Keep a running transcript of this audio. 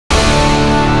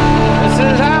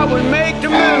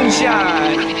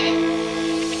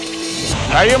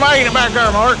How you making it back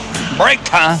there, Mark? Break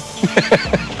time.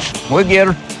 We'll get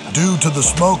her. Due to the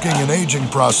smoking and aging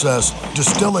process,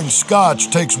 distilling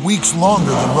Scotch takes weeks longer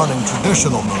than running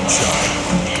traditional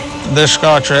moonshine. This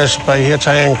Scotch recipe, it's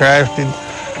handcrafted.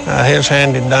 It's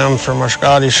handed down from our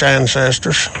Scottish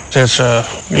ancestors. It's a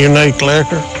unique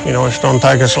liquor. You know, it's going to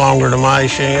take us longer to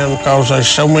mash in because there's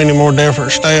so many more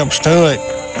different steps to it.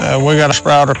 We got a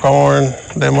sprouter corn,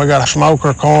 then we got a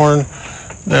smoker corn,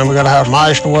 then we got to have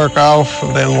mash to work off,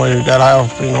 and then we got to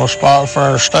have, you know, a spot for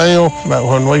our still. But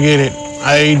when we get it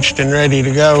aged and ready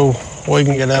to go, we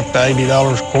can get up to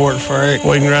 $80 a quart for it.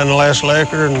 We can run less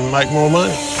liquor and make more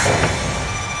money.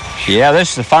 Yeah,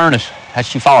 this is the furnace.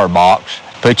 That's your fire box.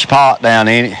 Put your pot down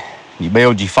in it, you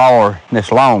build your fire in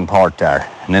this long part there,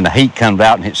 and then the heat comes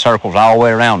out and it circles all the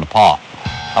way around the pot.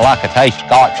 I like the taste of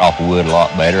Scotch off of wood a lot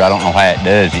better. I don't know how it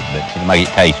does it, but it'll make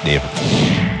it taste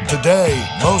different. Today,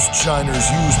 most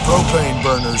shiners use propane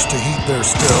burners to heat their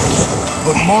stills,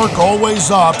 but Mark always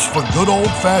opts for good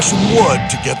old-fashioned wood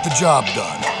to get the job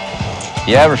done.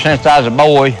 Yeah, ever since I was a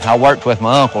boy, I worked with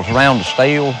my uncles around the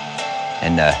still,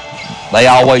 and they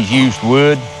always used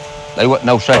wood. There wasn't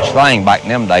no such thing back in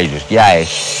them days as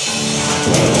gas.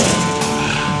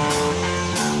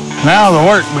 Now the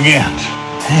work begins.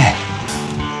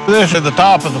 This is the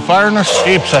top of the furnace.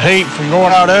 Keeps the heat from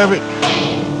going out of it.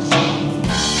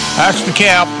 That's the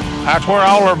cap. That's where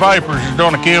all our vapors is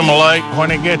going to accumulate.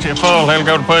 When it gets it full, it'll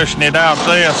go to pushing it out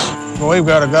this. We've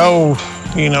got a goal,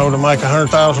 you know, to make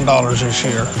 $100,000 this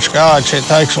year. For Scotch, it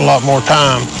takes a lot more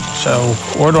time. So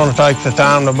we're going to take the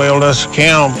time to build us a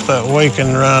camp that we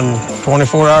can run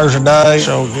 24 hours a day.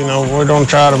 So, you know, we're going to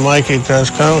try to make it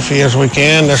as comfy as we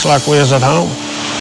can, just like we is at home.